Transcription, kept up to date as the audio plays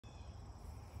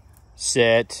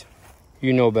Sit.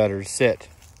 You know better. Sit.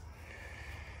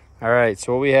 All right,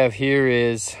 so what we have here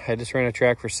is, I just ran a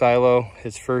track for Silo,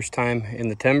 his first time in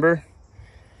the timber.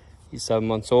 He's 7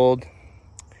 months old.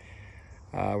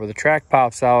 Where the track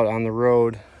pops out on the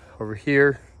road over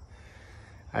here,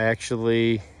 I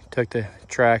actually took the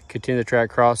track, continued the track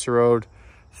across the road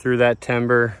through that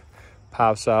timber,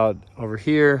 pops out over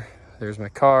here. There's my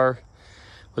car.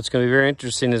 What's going to be very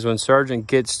interesting is when Sargent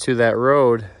gets to that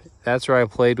road, that's where I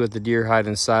played with the deer hide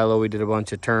and Silo. We did a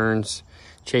bunch of turns,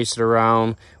 chased it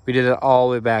around. We did it all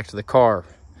the way back to the car.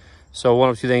 So one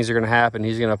of two things are going to happen.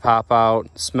 He's going to pop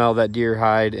out, smell that deer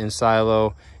hide and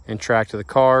Silo, and track to the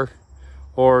car,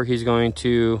 or he's going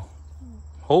to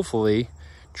hopefully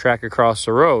track across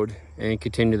the road and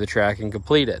continue the track and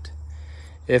complete it.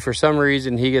 If for some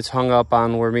reason he gets hung up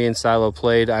on where me and Silo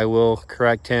played, I will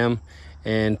correct him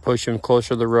and push him closer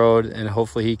to the road, and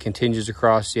hopefully he continues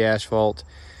across the asphalt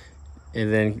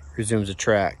and then resumes the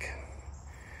track.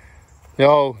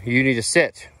 No, you need to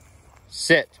sit.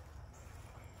 Sit.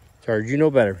 Sarge, you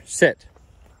know better. Sit.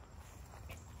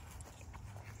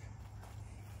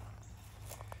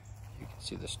 You can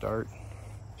see the start.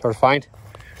 Sarge, find.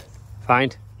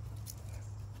 Find.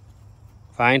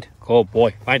 Find. Oh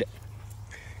boy, find it.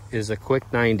 It is a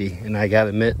quick 90, and I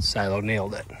gotta admit, Silo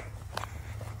nailed it.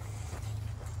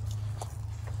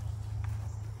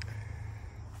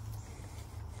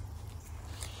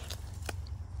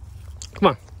 Come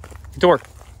on, get to work.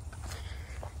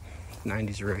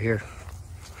 90's right here.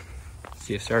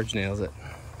 See if Sarge nails it.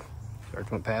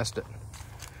 Sarge went past it.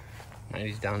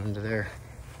 90's down into there.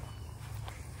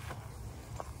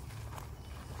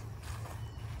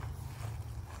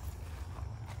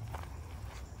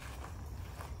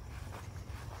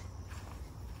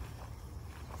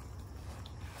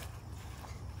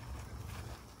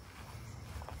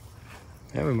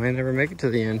 Yeah, we might never make it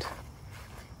to the end.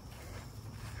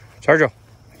 Sarjo,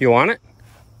 you want it?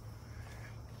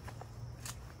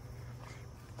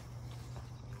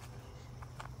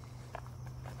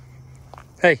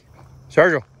 Hey,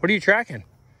 Sarjo, what are you tracking?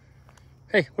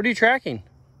 Hey, what are you tracking?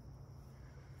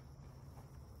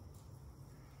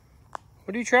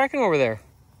 What are you tracking over there?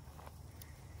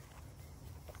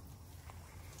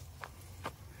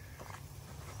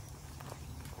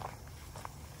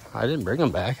 I didn't bring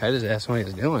him back. I just asked what he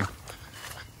was doing.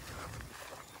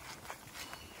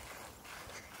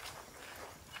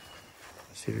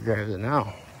 Let's see if he grabs it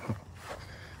now.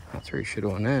 That's where he should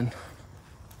have went in.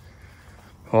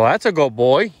 Well, that's a good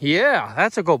boy. Yeah,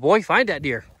 that's a good boy. Find that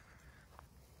deer.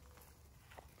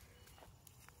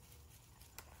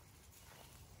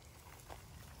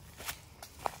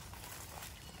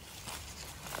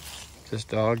 This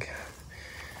dog,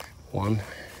 1,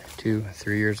 2,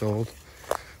 3 years old,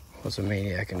 was a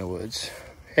maniac in the woods.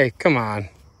 Hey, come on.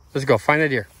 Let's go find a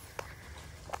deer.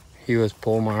 He was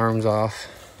pulling my arms off.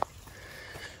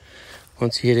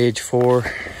 Once he hit age 4,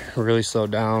 really slowed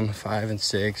down, 5 and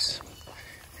 6.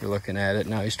 You're looking at it,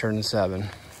 now he's turning 7.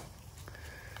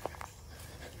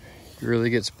 You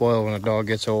really get spoiled when a dog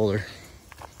gets older.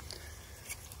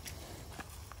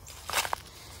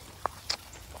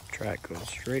 Track goes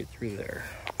straight through there.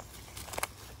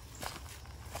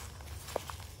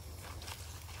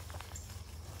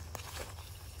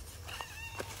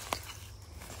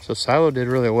 So Silo did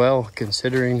really well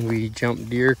considering we jumped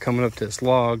deer coming up to this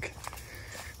log.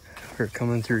 We're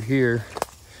coming through here.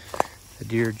 The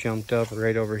deer jumped up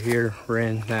right over here,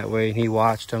 ran that way, and he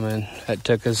watched him, and that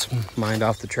took his mind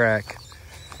off the track.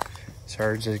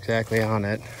 Sarge is exactly on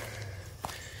it.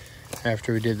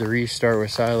 After we did the restart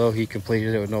with Silo, he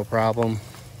completed it with no problem.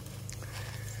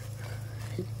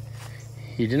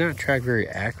 He did not track very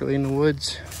accurately in the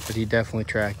woods, but he definitely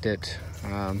tracked it.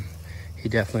 He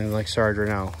definitely, like Sarge right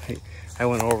now, I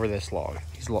went over this log,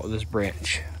 this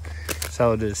branch.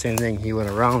 Silo did the same thing. He went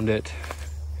around it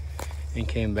and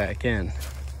came back in.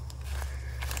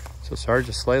 So Sarge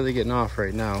is slightly getting off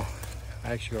right now.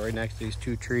 I actually go right next to these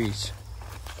 2 trees.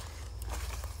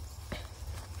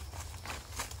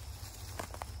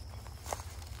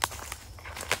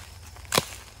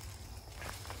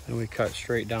 And we cut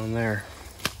straight down there.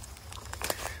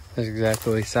 That's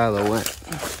exactly where Silo went.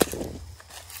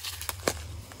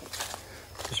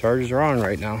 The Sarges are on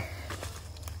right now.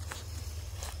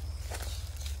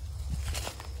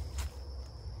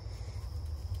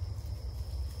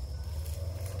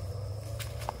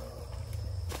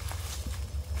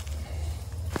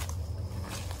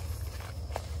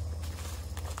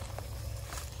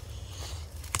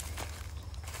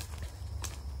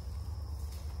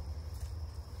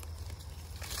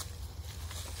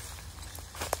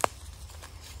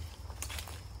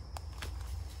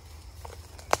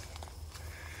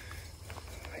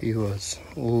 He was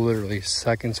literally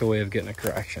seconds away of getting a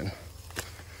correction.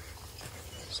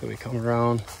 So we come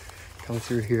around, come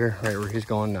through here, right where he's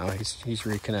going now. He's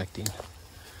reconnecting.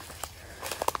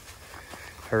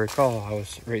 I recall I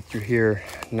was right through here,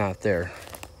 not there.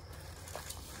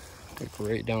 Like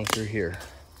right down through here.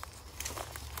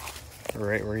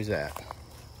 Right where he's at.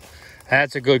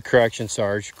 That's a good correction,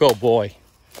 Sarge. Go boy.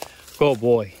 Go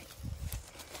boy.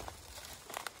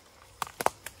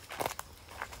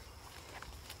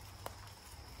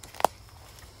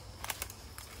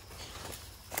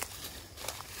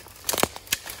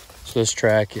 So this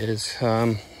track is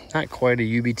not quite a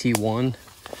UBT1,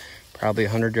 probably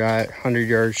 100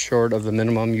 yards short of the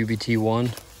minimum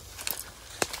UBT1.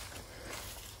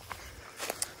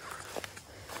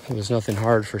 It was nothing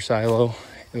hard for Silo.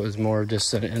 It was more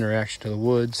just an interaction to the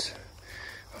woods.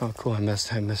 Oh, cool! I missed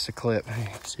a clip.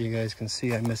 So you guys can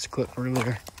see I missed a clip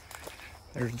earlier.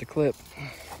 There's the clip.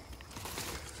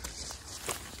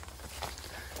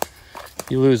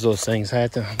 You lose those things. I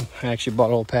actually bought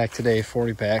a whole pack today,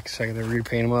 40 packs. I got to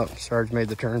repaint them up. Sarge made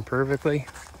the turn perfectly.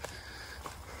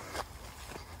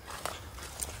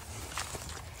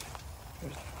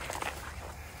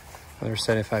 Another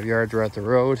 75 yards. We're at the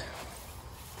road.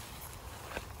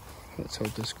 Let's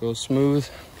hope this goes smooth.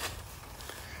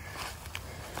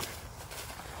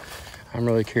 I'm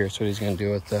really curious what he's going to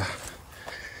do with the,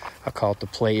 I'll call it the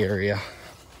play area.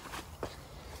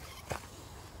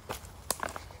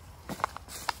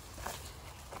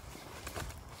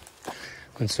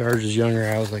 When Sarge was younger,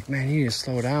 I was like, man, you need to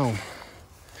slow down.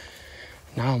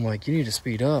 Now I'm like, you need to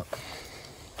speed up.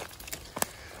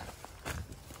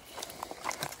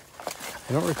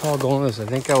 I don't recall going this. I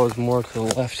think I was more to the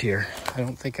left here. I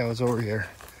don't think I was over here.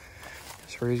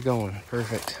 That's where he's going.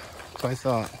 Perfect. That's what I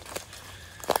thought.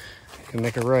 You can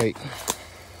make a right.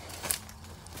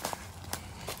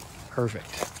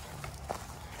 Perfect.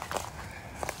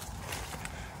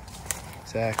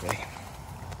 Exactly.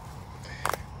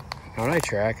 Now when I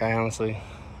track, I honestly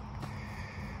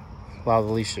allow the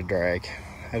leash to drag.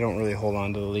 I don't really hold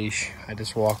on to the leash. I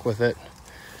just walk with it.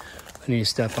 I need to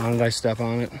step on it, I step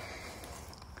on it.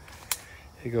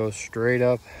 It goes straight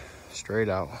up, straight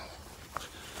out.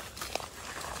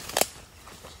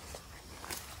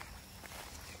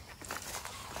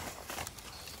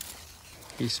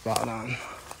 He's spot on.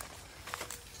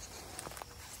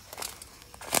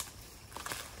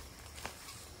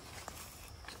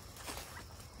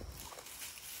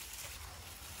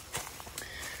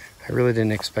 I really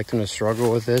didn't expect him to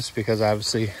struggle with this because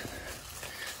obviously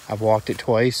I've walked it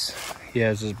twice. He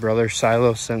has his brother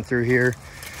Silo sent through here,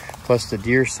 plus the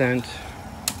deer scent.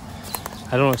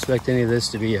 I don't expect any of this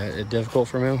to be difficult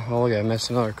for him. Oh, look, I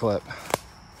missed another clip.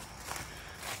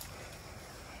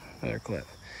 Another clip.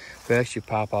 We actually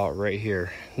pop out right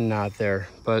here, not there.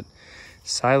 But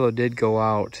Silo did go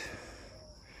out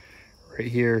right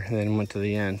here and then went to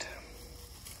the end.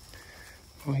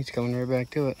 Oh, he's coming right back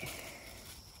to it.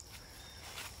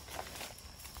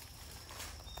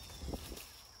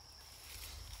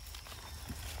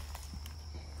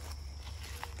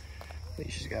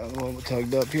 She's got a little bit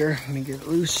tugged up here. Let me get it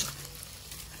loose.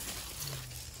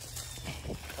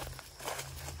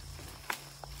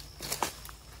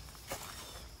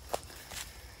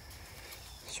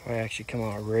 So I actually come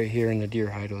out right here, and the deer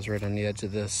hide was right on the edge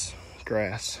of this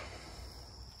grass.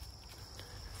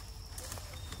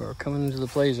 We're coming into the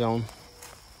play zone.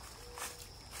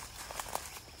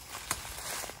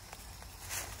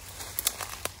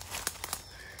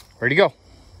 Where'd he go?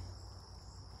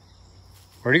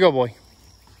 Where'd he go, boy?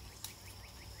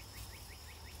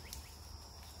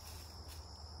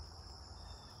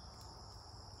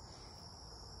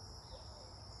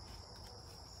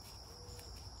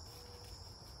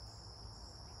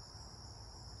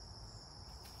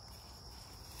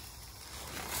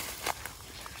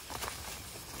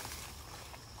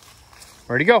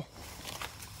 Where'd he go?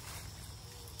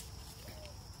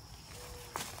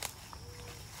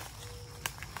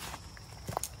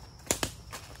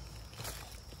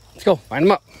 Let's go, find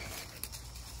him up.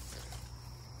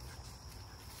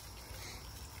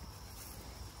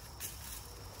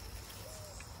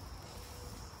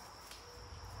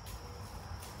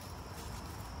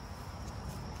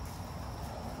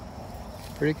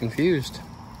 Pretty confused.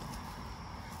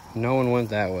 No one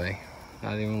went that way,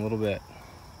 not even a little bit.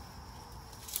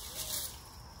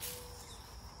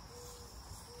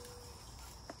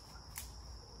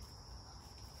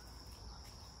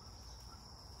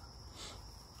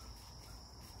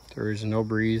 There is no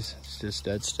breeze, it's just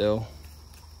dead still.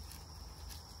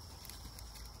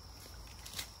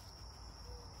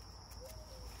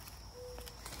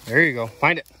 There you go,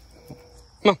 find it.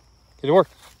 Come on, get to work.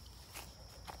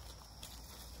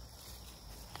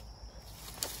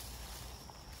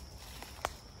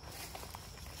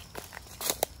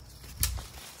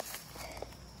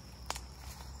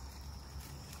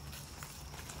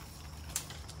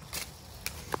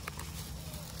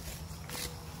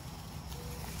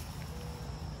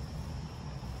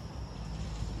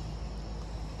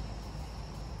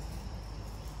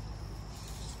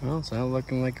 Well, it's not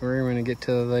looking like we're going to get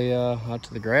to the out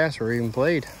to the grass or even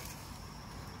played.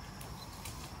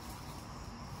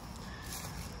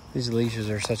 These leashes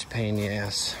are such a pain in the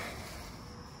ass.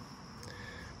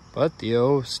 But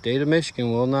the state of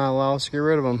Michigan will not allow us to get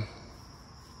rid of them.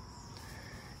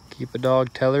 Keep a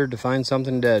dog tethered to find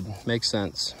something dead. Makes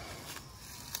sense.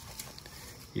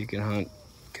 You can hunt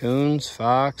coons,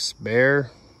 fox,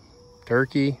 bear,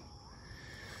 turkey,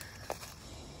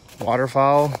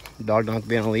 waterfowl. The dog don't have to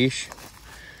be on a leash.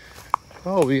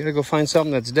 Oh, we gotta go find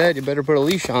something that's dead. You better put a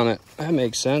leash on it. That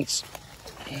makes sense.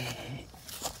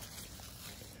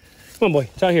 Come on, boy.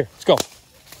 It's out here. Let's go.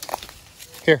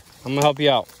 Here, I'm gonna help you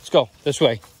out. Let's go this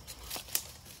way.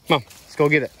 Come on, let's go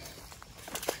get it.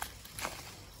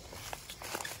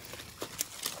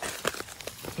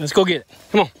 Let's go get it.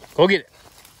 Come on, go get it.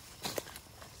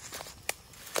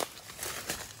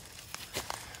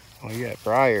 Oh, you got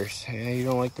briars. Yeah, you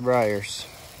don't like the briars.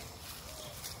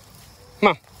 Come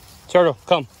on, Sardo,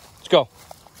 come. Let's go.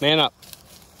 Man up.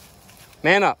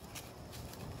 Man up.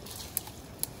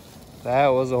 That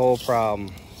was the whole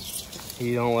problem.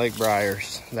 He don't like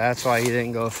briars. That's why he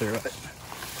didn't go through it.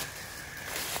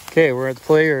 Okay, we're at the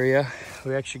play area.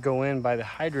 We actually go in by the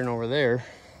hydrant over there.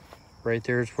 Right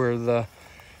there is where the...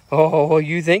 Oh,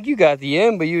 you think you got the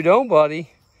end, but you don't, buddy.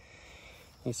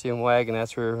 You see him wagging.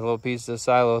 That's where a little piece of the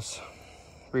silos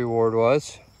reward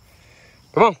was.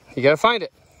 Come on, you gotta find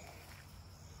it.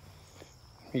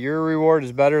 Your reward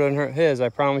is better than his, I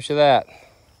promise you that.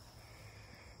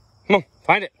 Come on,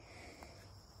 find it.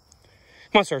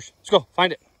 Come on, Serge, let's go,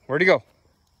 find it. Where'd he go?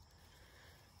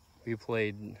 We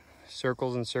played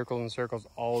circles and circles and circles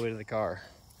all the way to the car.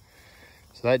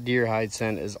 So that deer hide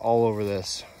scent is all over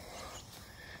this,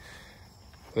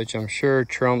 which I'm sure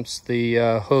trumps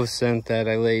the hoof scent that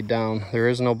I laid down. There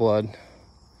is no blood.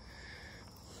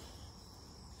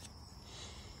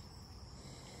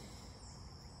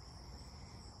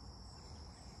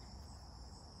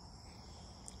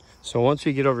 So once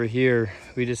we get over here,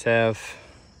 we just have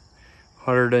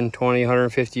 120,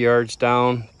 150 yards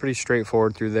down. Pretty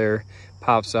straightforward through there.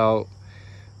 Pops out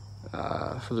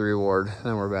for the reward.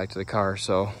 Then we're back to the car.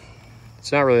 So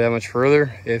it's not really that much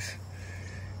further if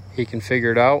he can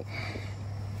figure it out.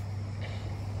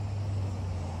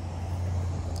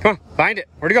 Come on, find it.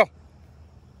 Where'd it go?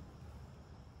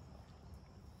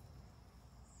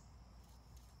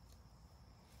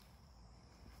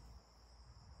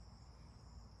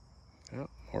 Oh,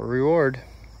 more reward.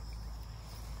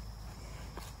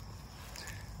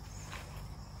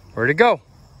 Where'd it go?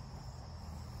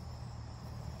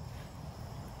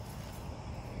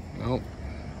 Nope.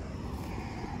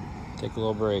 Take a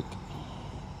little break.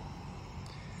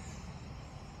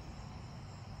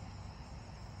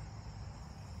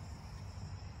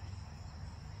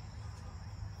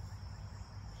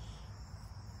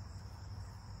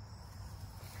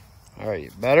 All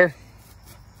right, better?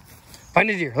 Find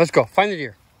the deer. Let's go. Find the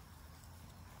deer.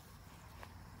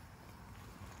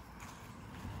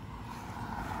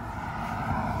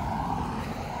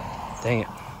 Dang it.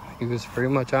 He was pretty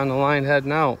much on the line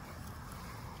heading out.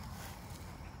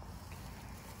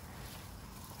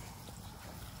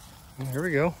 Here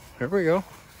we go. Here we go.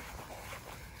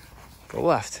 Go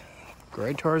left. Go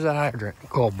right towards that hydrant.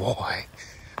 Go, boy.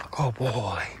 Go,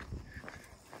 boy.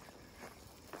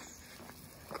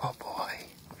 Go, boy.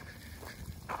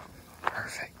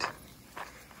 Perfect.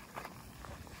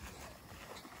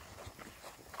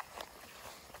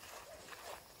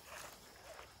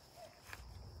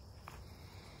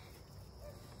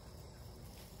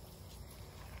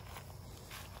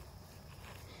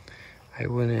 I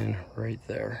went in right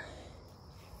there.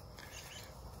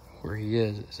 Where he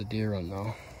is a deer run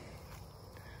though.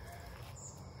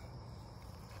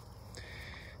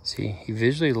 See, he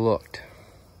visually looked.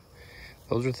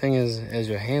 Those are things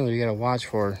as a handler you gotta watch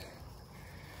for.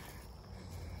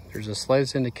 There's the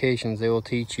slightest indications they will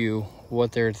teach you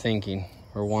what they're thinking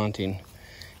or wanting.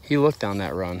 He looked on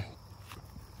that run.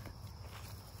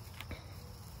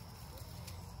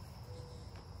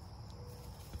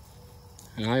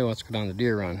 And now he wants to go down the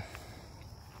deer run,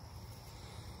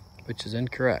 which is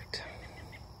incorrect.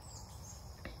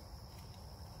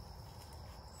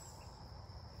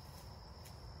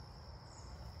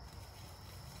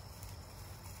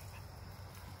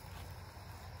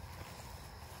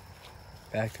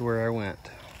 Back to where I went.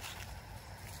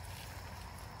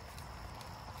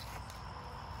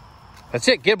 That's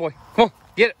it, get it, boy. Come on,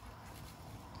 get it.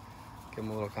 Give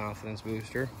him a little confidence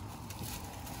booster.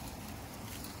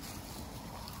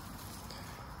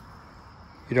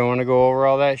 You don't want to go over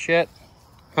all that shit?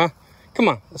 Huh? Come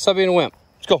on, let's stop being a wimp.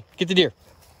 Let's go, get the deer.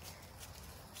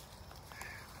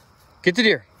 Get the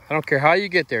deer. I don't care how you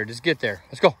get there. Just get there.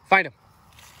 Let's go. Find him.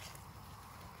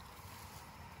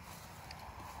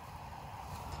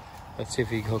 Let's see if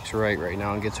he hooks right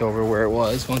now and gets over where it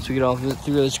was once we get all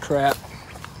through this crap.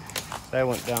 I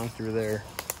went down through there.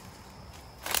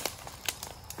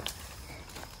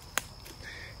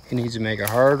 He needs to make a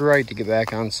hard right to get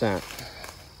back on scent.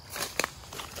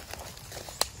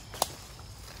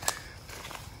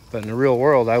 But in the real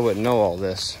world, I wouldn't know all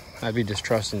this. I'd be just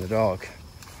trusting the dog.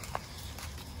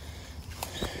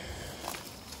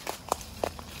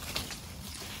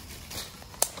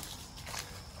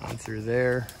 On through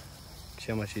there.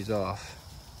 See how much he's off.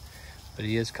 But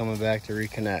he is coming back to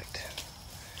reconnect.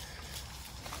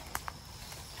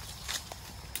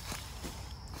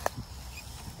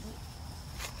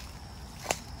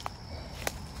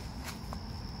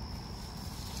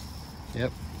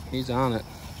 Yep, he's on it.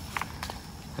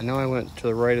 I know I went to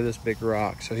the right of this big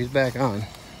rock, so he's back on.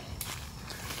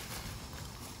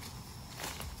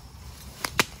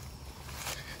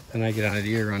 Then I get on a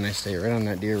deer run. I stay right on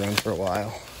that deer run for a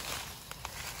while.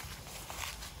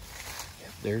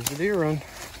 Yep, there's the deer run.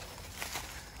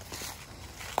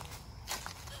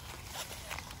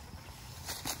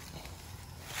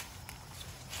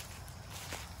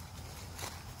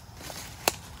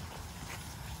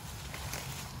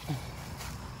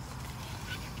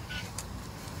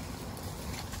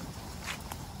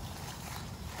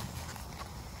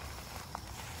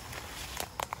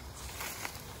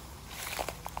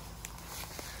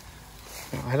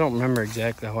 I don't remember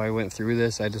exactly how I went through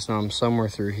this. I just know I'm somewhere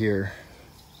through here.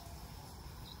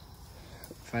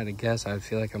 If I had to guess, I'd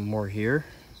feel like I'm more here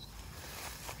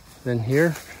than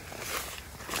here.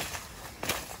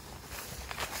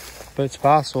 But it's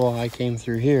possible I came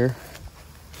through here.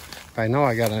 I know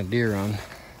I got on a deer run.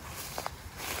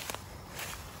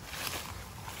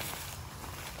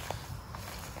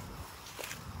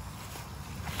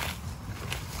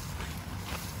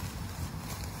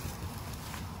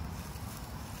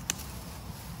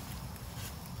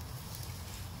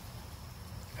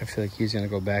 I feel like he's gonna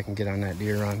go back and get on that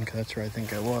deer run because that's where I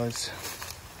think I was.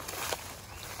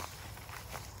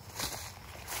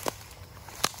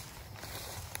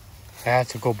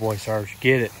 That's a good boy, Sarge.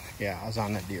 Get it. Yeah, I was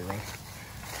on that deer run.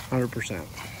 100%.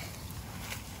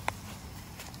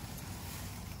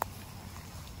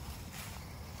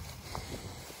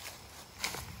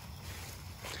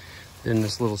 Then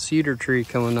this little cedar tree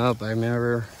coming up, I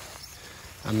remember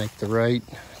I make the right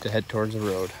to head towards the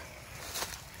road.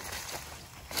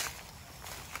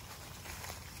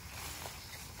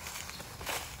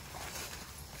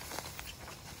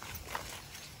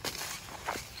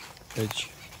 Which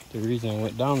the reason I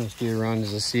went down this deer run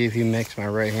is to see if he makes my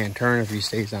right hand turn, if he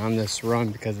stays on this run,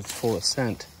 because it's full of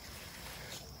scent.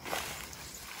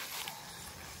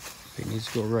 He needs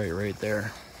to go right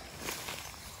there.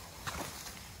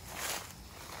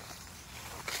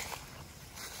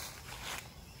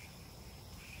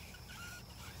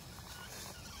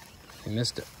 He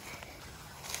missed it.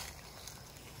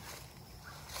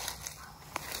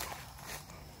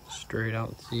 Straight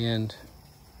out to the end.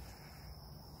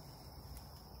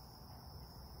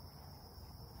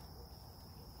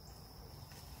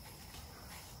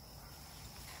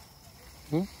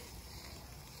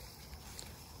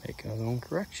 Making his own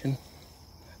correction.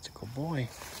 That's a good boy.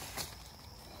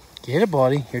 Get it,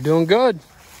 buddy. You're doing good.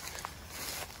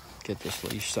 Get this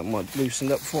leash somewhat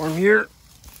loosened up for him here.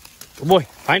 Good boy.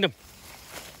 Find him.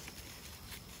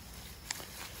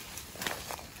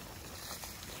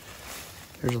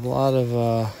 There's a lot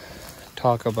of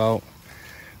talk about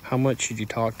how much should you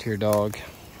talk to your dog.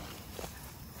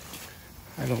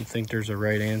 I don't think there's a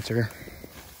right answer.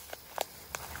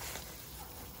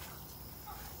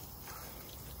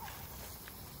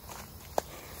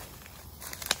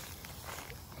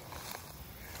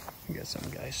 Got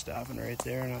some guy stopping right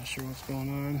there, not sure what's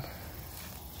going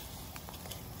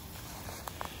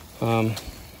on.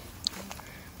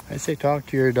 I say talk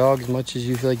to your dog as much as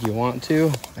you feel like you want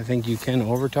to. I think you can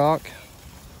overtalk.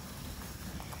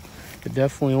 You could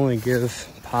definitely only give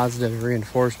positive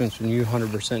reinforcements when you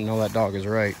 100% know that dog is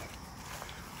right.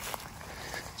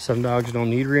 Some dogs don't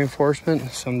need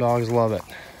reinforcement, some dogs love it.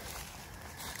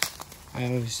 I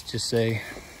always just say,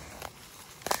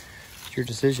 it's your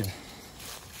decision.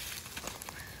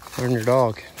 Learn your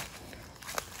dog.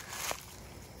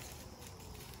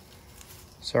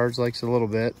 Sarge likes a little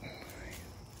bit,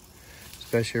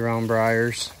 especially around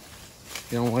briars.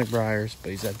 He don't like briars,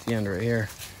 but he's at the end right here.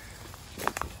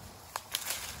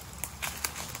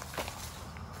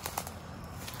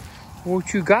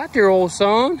 What you got there, old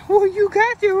son? What you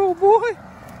got there, old boy?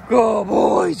 Good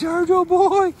boy, Sarge, old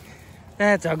boy.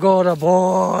 That's a good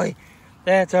boy.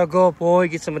 That's a good boy.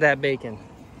 Get some of that bacon.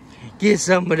 Get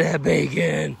some of that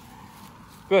bacon.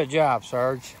 Good job,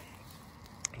 Sarge.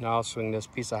 Now I'll swing this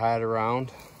piece of hide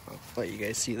around. I'll let you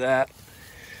guys see that.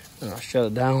 And I'll shut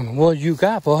it down. What you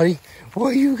got, buddy?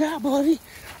 What you got, buddy?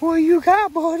 What you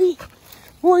got, buddy?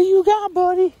 What you got,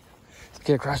 buddy? Let's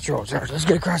get across the road, Sarge. Let's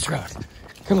get across the road.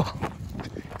 Come on.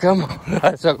 Come on.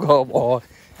 That's a good boy.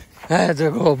 That's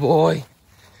a good boy.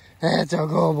 That's a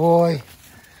good boy.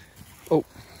 Oh.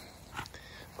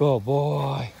 Good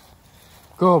boy.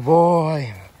 Good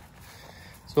boy.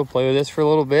 So we'll play with this for a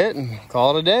little bit and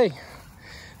call it a day.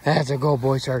 That's a good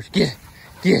boy, Sarge. Get it.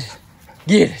 Get it.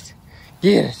 Get it.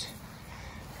 Get it.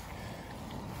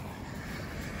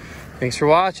 Thanks for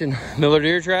watching Miller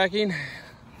Deer Tracking.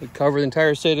 We cover the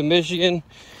entire state of Michigan.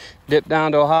 Dip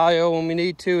down to Ohio when we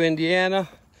need to, Indiana.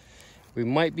 We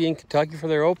might be in Kentucky for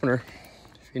their opener.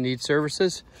 If you need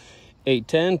services,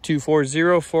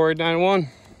 810-240-4891.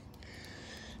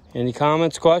 Any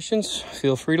comments, questions,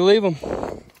 feel free to leave them.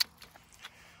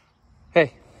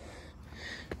 Hey,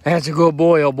 that's a good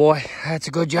boy, oh boy. That's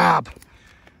a good job.